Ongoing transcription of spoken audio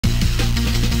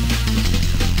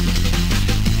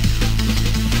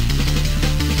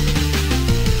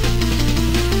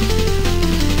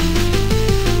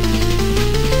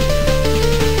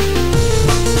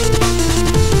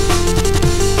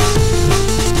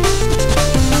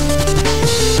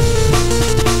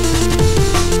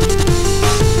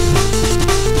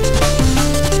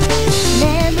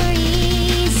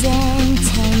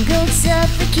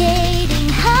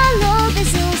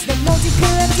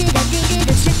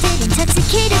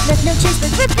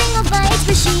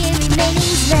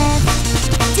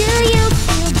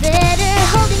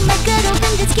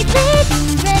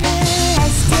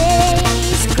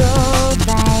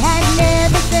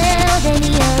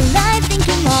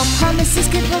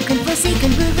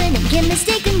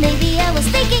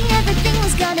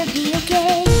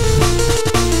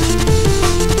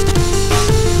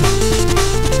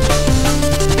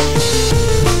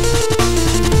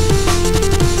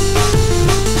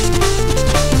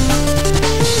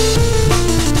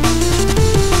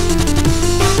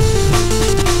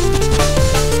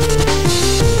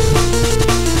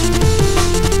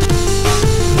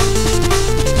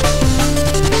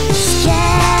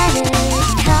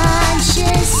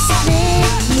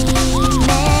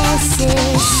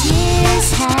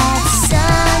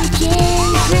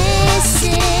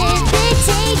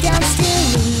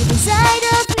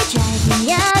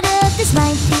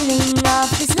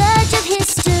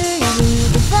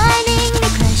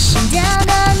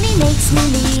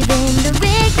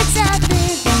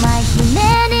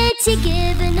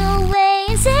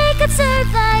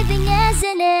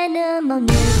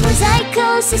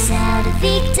psychosis out of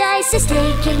Ecdysis,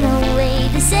 taking away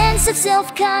the sense of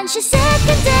self-conscious.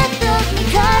 Second death of me,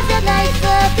 carved a life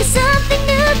up. There's something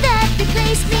new that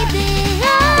replaced me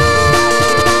behind.